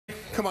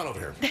come on over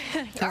here.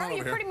 Are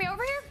you putting me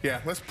over here?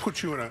 Yeah, let's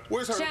put you in a...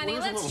 Where's our... Johnny,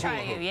 let's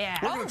try you, yeah.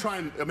 We're going to try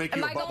and make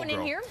you a bubble girl. Am I going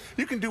in here?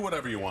 You can do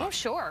whatever you want. Oh,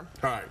 sure.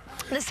 All right.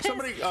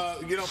 Somebody,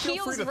 you know,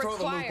 feel free to throw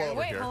the loop over here.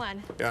 Wait, hold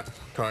on. Yeah,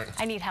 all right.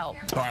 I need help.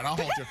 All right, I'll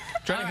hold you.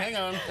 Johnny, hang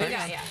on.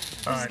 Yeah.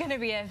 This is going to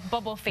be a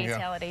bubble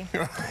fatality.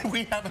 Yeah.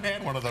 We haven't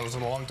had one of those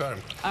in a long time.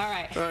 All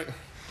right. All right.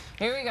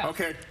 Here we go.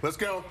 Okay, let's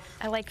go.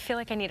 I feel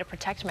like I need to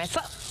protect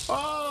myself.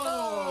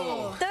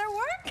 Oh! Did it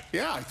work?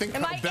 Yeah, I think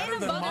Am I better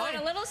than my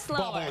a little slower?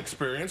 bubble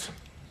experience.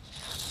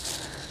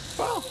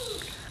 Well,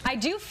 I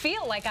do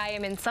feel like I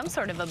am in some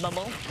sort of a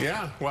bubble.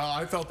 Yeah, well,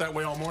 I felt that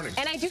way all morning.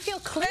 And I do feel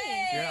clean.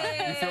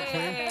 Yeah, you feel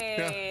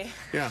clean?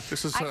 Yeah,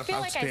 this is I feel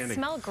outstanding. like I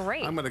smell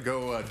great. I'm going to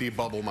go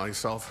debubble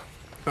myself.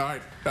 All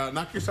right,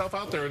 knock yourself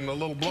out there in the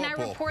little blow pool. Can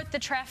I report the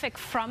traffic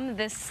from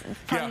this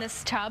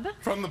tub?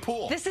 From the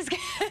pool. This is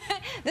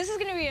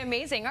going to be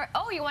amazing.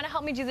 Oh, you want to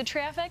help me do the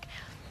traffic?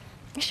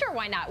 Sure,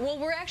 why not? Well,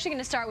 we're actually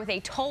going to start with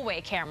a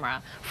tollway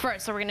camera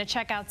first. So we're going to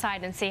check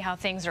outside and see how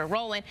things are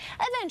rolling.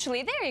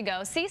 Eventually, there you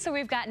go. See, so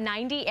we've got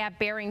 90 at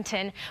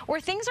Barrington, where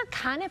things are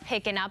kind of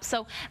picking up.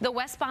 So the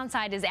westbound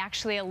side is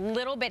actually a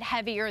little bit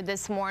heavier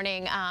this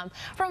morning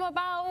from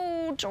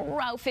about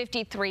Route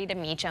 53 to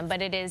Meacham,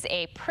 but it is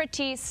a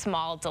pretty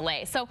small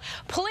delay. So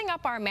pulling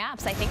up our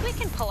maps, I think we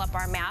can pull up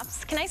our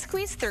maps. Can I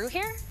squeeze through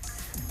here?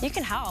 You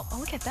can help. Oh,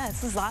 look at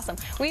this. This is awesome.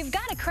 We've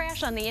got a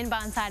crash on the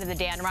inbound side of the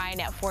Dan Ryan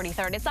at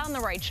 43rd. It's on the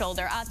right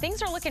shoulder.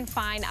 Things are looking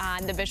fine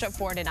on the Bishop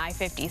Ford and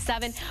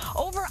I-57.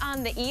 Over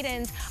on the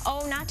Edens,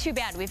 oh, not too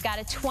bad. We've got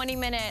a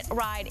 20-minute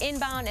ride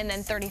inbound and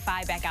then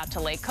 35 back out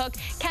to Lake Cook.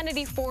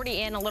 Kennedy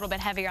 40 in, a little bit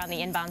heavier on the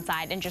inbound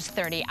side, and just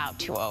 30 out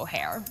to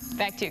O'Hare.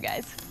 Back to you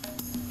guys.